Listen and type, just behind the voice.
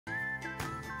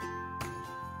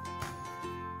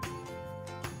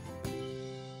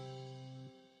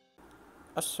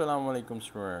Assalamu alaikum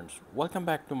students, welcome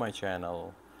back to my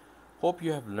channel. Hope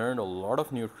you have learned a lot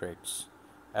of new tricks.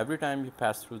 Every time you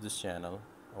pass through this channel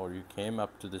or you came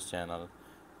up to this channel,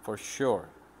 for sure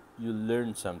you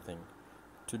learned something.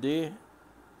 Today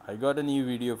I got a new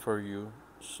video for you,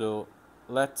 so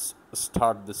let's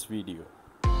start this video.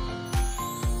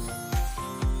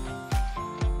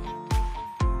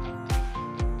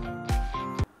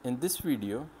 In this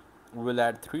video we'll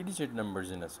add 3-digit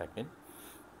numbers in a second.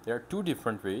 There are two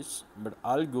different ways, but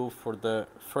I'll go for the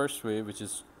first way, which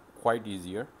is quite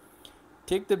easier.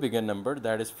 Take the bigger number,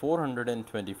 that is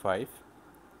 425.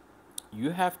 You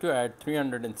have to add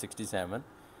 367.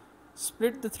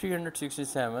 Split the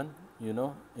 367,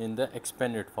 in the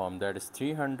expanded form, that is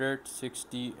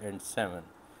 360 and 7.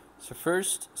 So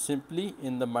first, simply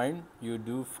in the mind, you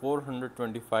do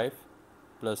 425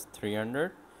 plus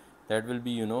 300. That will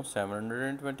be,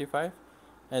 725.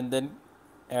 And then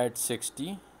add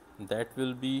 60. That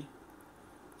will be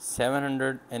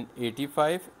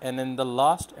 785, and in the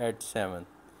last add 7.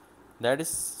 That is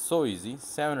so easy,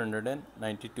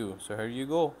 792. So here you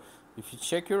go. If you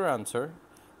check your answer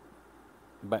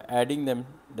by adding them,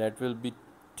 that will be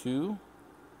 2,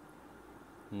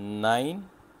 9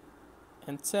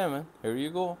 and 7. Here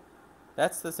you go.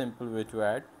 That's the simple way to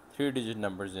add 3-digit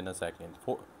numbers in a second.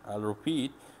 I'll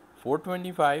repeat,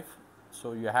 425.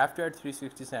 So you have to add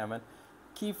 367.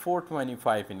 Keep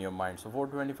 425 in your mind. So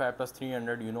 425 plus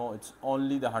 300, it's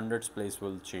only the hundreds place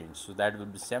will change. So that will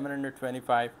be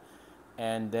 725.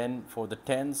 And then for the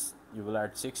tens, you will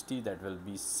add 60. That will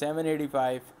be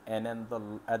 785. And then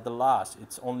at the last,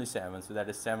 it's only 7. So that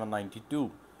is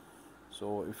 792.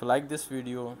 So if you like this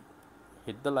video,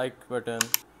 hit the like button,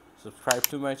 subscribe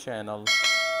to my channel,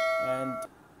 and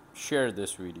share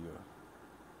this video.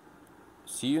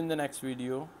 See you in the next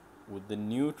video with the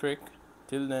new trick.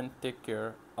 Till then, take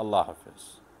care. Allah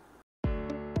Hafiz.